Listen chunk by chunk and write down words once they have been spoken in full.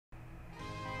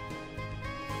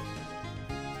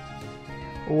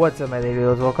What's up, my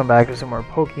ladies? Welcome back to some more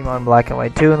Pokemon Black and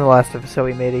White 2. In the last episode,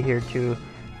 we made it here to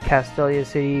Castelia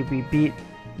City. We beat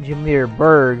Jimlier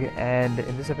Berg, and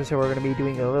in this episode, we're going to be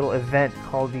doing a little event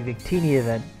called the Victini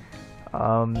event.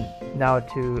 Now,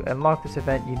 to unlock this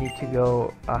event, you need to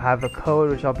go have a code,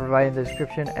 which I'll provide in the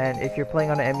description. And if you're playing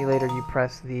on an emulator, you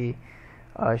press the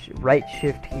right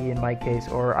shift key in my case,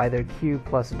 or either Q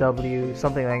plus W,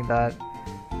 something like that.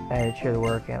 And it should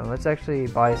work. And let's actually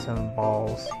buy some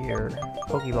balls here.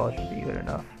 Pokeballs should be good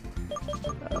enough.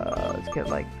 Let's get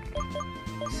like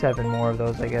 7 more of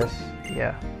those, I guess.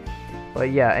 Yeah.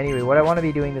 But yeah, anyway, what I want to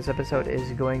be doing this episode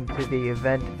is going to the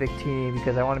event Victini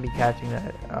because I want to be catching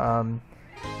that.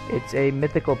 It's a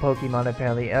mythical Pokemon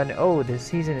apparently. And oh, this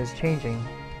season is changing.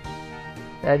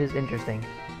 That is interesting,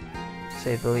 to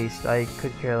say the least. I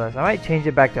could care less. I might change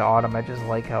it back to autumn. I just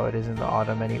like how it is in the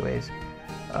autumn anyways.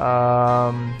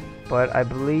 But I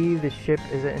believe the ship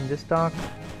is it in this dock?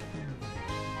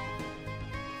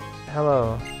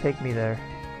 Hello, take me there.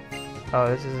 Oh,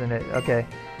 this isn't it. Okay.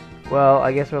 Well,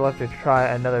 I guess we'll have to try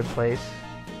another place.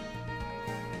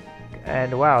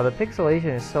 And wow, the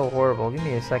pixelation is so horrible. Give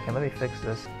me a second, let me fix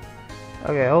this.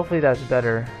 Okay, hopefully that's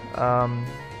better.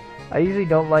 I usually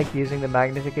don't like using the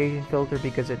magnification filter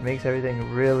because it makes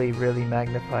everything really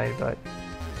magnified, but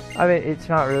I mean, it's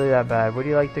not really that bad. Would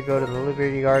you like to go to the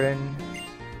Liberty Garden?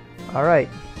 Alright,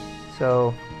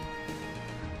 so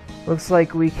looks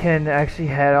like we can actually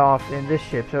head off in this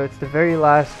ship. So it's the very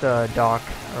last dock,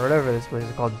 or whatever this place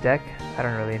is called, deck? I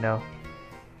don't really know.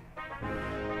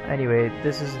 Anyway,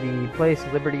 this is the place,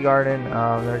 Liberty Garden.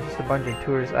 There's just a bunch of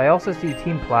tours. I also see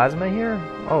Team Plasma here.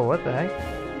 Oh, what the heck?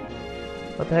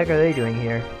 What the heck are they doing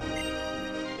here?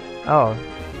 Oh,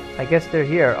 I guess they're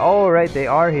here. Oh, right, they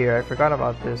are here. I forgot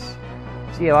about this.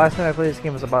 See, last time I played this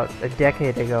game was about a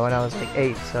decade ago, and I was like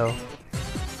 8, so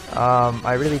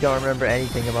I really don't remember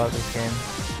anything about this game.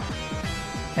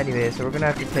 Anyway, so we're gonna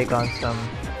have to take on some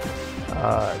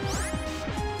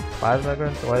plasma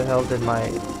grunts. Why the hell did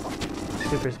my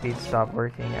super speed stop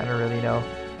working? I don't really know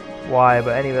why,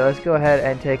 but anyway, let's go ahead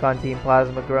and take on Team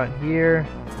Plasma Grunt here.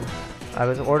 I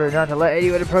was ordered not to let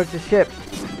anyone approach the ship.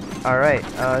 Alright,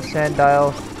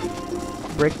 Sandile,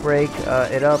 Brick Break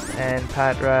it up, and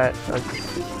Patrat, let's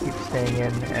keep staying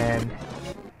in and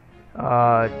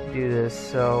do this.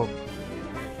 So,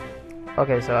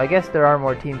 okay, so I guess there are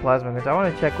more Team Plasma Grunts. I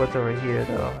want to check what's over here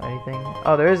though. Anything?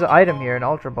 Oh, there is an item here, an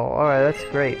Ultra Ball. Alright, that's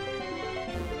great.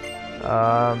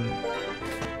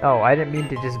 Oh, I didn't mean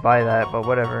to just buy that, but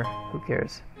whatever. Who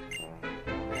cares?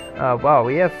 Wow,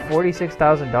 we have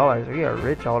 $46,000. We are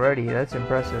rich already. That's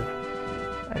impressive.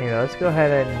 Anyway, let's go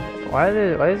ahead and... Why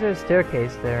is there a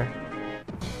staircase there?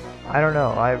 I don't know.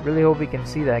 I really hope we can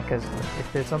see that, because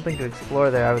if there's something to explore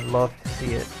there, I would love to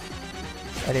see it.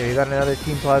 Anyway, we got another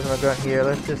Team Plasma Grunt here.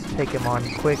 Let's just take him on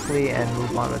quickly and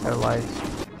move on with our lives.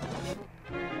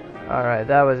 Alright,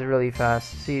 that was really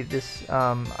fast. See, this...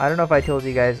 I don't know if I told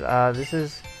you guys. This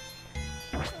is...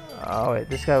 Oh, wait.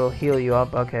 This guy will heal you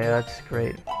up. Okay, that's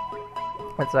great.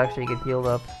 Let's actually get healed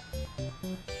up.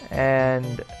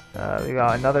 And... we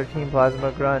got another Team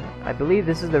Plasma Grunt. I believe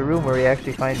this is the room where we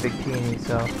actually find Victini,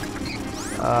 so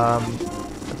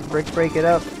let's break it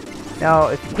up. Now,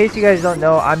 in case you guys don't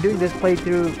know, I'm doing this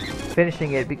playthrough,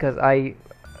 finishing it, because I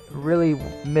really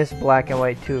miss Black and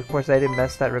White 2. Of course, I didn't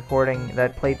mess that recording,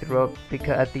 that playthrough up,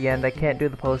 because at the end I can't do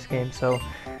the post-game, so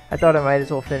I thought I might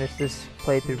as well finish this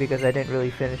playthrough because I didn't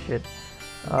really finish it.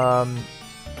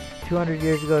 200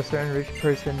 years ago, a certain rich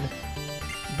person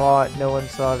bought, no one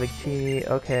saw Victini.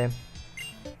 Okay,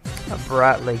 a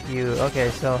brat like you. Okay,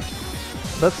 so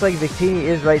looks like Victini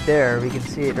is right there. We can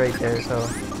see it right there. So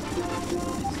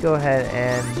let's go ahead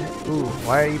and... Ooh,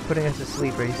 why are you putting us to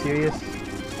sleep? Are you serious?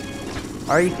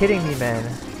 Are you kidding me, man?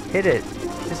 Hit it.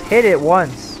 Just hit it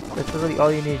once. That's really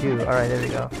all you need to do. Alright, there we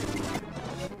go.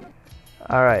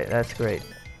 Alright, that's great.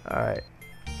 Alright.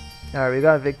 Alright, we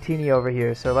got Victini over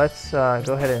here. So let's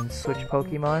go ahead and switch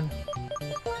Pokemon.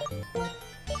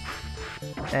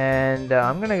 And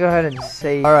I'm gonna go ahead and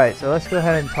save. Alright, so let's go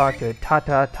ahead and talk to it.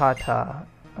 Ta-ta-ta-ta.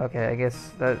 Okay, I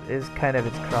guess that is kind of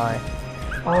its cry.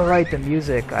 Alright, the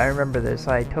music. I remember this.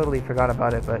 I totally forgot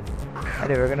about it, but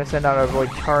anyway, we're gonna send out our boy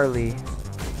Charlie.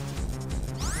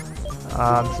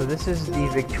 So this is the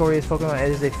victorious Pokemon. It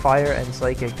is a fire and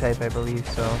psychic type, I believe,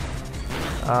 so.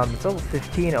 It's level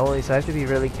 15 only, so I have to be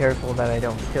really careful that I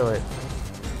don't kill it.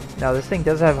 Now this thing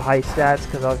does have high stats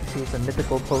because obviously it's a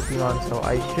mythical Pokemon, so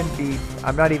I shouldn't be...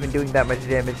 I'm not even doing that much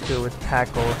damage to it with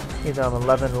Tackle, even though I'm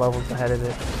 11 levels ahead of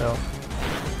it, so...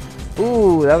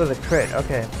 Ooh, that was a crit,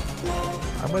 okay.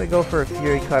 I'm gonna go for a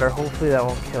Fury Cutter, hopefully that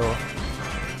won't kill.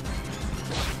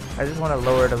 I just want to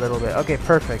lower it a little bit. Okay,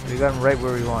 perfect. We got him right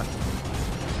where we want.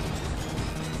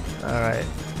 Alright.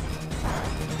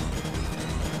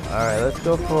 Alright, let's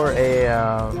go for a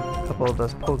couple of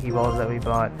those Pokeballs that we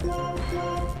bought.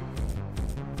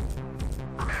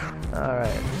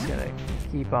 Alright, I'm just gonna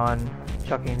keep on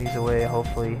chucking these away.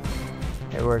 Hopefully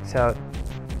it works out.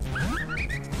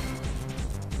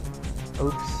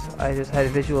 Oops, I just had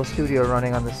Visual Studio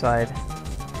running on the side.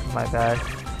 My bad.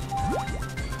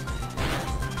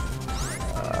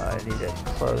 I need to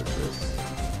close this.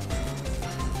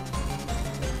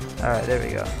 Alright, there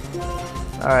we go.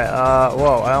 Alright,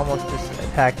 whoa, I almost just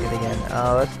attacked it again.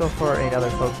 Let's go for another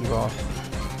Pokeball.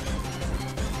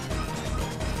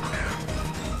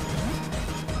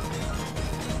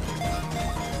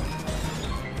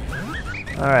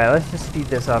 Alright, let's just speed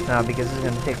this up now because this is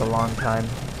going to take a long time.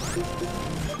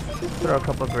 Let's throw a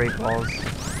couple of Great Balls.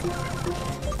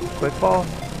 Quick Ball?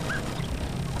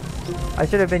 I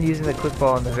should have been using the Quick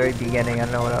Ball in the very beginning. I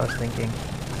don't know what I was thinking.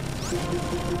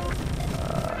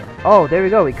 Oh, there we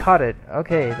go. We caught it.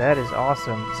 Okay, that is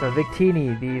awesome. So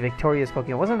Victini, the victorious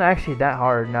Pokemon, wasn't actually that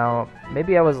hard. Now,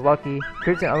 maybe I was lucky.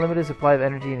 Creates an unlimited supply of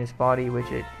energy in his body,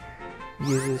 which it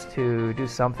uses to do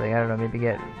something. I don't know, maybe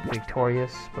get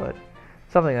victorious, but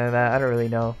something like that. I don't really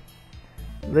know.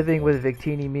 Living with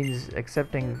Victini means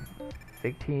accepting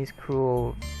Victini's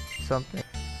cruel something.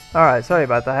 Alright, sorry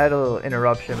about that. I had a little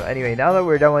interruption. But anyway, now that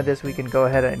we're done with this, we can go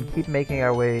ahead and keep making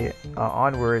our way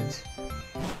onwards.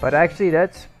 But actually,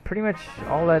 that's pretty much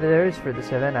all that there is for this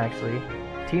event, actually.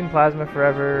 Team Plasma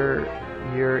forever.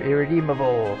 You're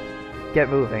irredeemable. Get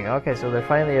moving. Okay, so they're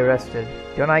finally arrested.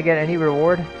 Don't I get any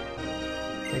reward?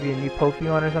 Maybe a new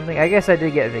Pokemon or something? I guess I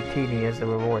did get Victini as the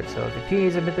reward. So Victini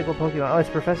is a mythical Pokemon. Oh, it's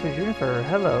Professor Juniper.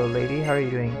 Hello, lady. How are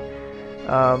you doing?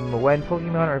 When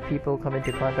Pokemon or people come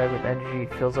into contact with energy,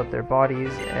 it fills up their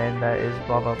bodies, and that is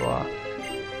blah blah blah.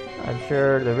 I'm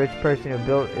sure the rich person who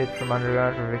built it from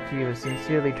underground for Victini was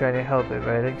sincerely trying to help it,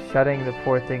 but I think shutting the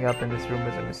poor thing up in this room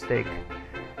was a mistake.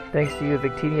 Thanks to you,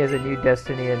 Victini has a new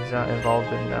destiny and is not involved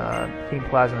in Team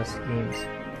Plasma schemes.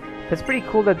 It's pretty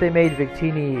cool that they made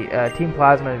Victini, Team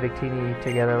Plasma and Victini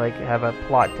together, like have a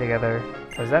plot together,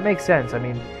 because that makes sense. I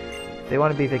mean, if they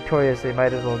want to be victorious, they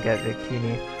might as well get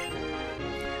Victini.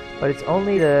 But it's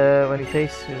only when you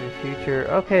face the future.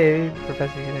 Okay,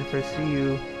 Professor Juniper, see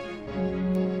you.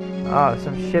 Oh,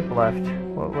 some ship left.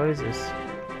 What is this?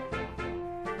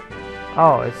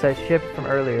 Oh, it's that ship from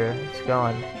earlier. It's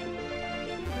gone.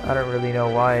 I don't really know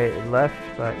why it left,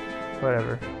 but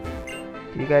whatever.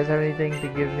 Do you guys have anything to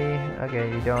give me?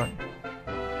 Okay, you don't.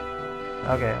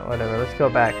 Okay, whatever. Let's go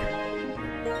back.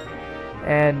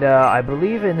 And I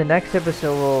believe in the next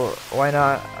episode why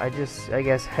not, I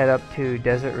guess head up to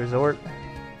Desert Resort.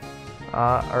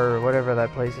 Or whatever that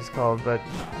place is called, but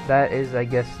that is, I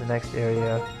guess, the next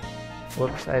area.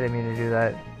 Whoops, I didn't mean to do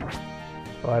that.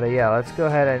 But yeah, let's go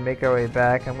ahead and make our way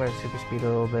back. I'm going to super speed a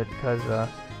little bit because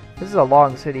this is a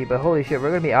long city, but holy shit, we're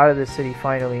going to be out of this city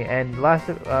finally. And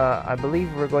I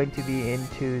believe we're going to be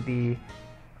into the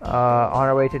on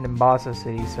our way to Nimbasa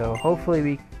City, so hopefully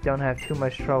we don't have too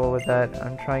much trouble with that.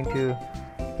 I'm trying to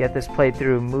get this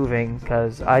playthrough moving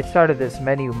because I started this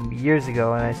many years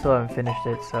ago and I still haven't finished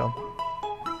it, so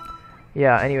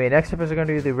yeah. Anyway, next episode we're going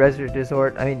to do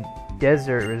the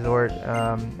Desert Resort,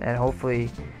 and hopefully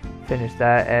finish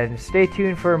that. And stay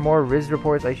tuned for more Rizz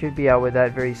reports. I should be out with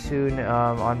that very soon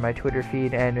on my Twitter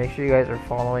feed, and make sure you guys are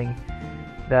following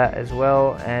that as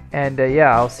well. And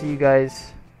yeah, I'll see you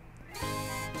guys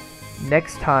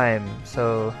next time,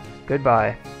 so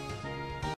goodbye.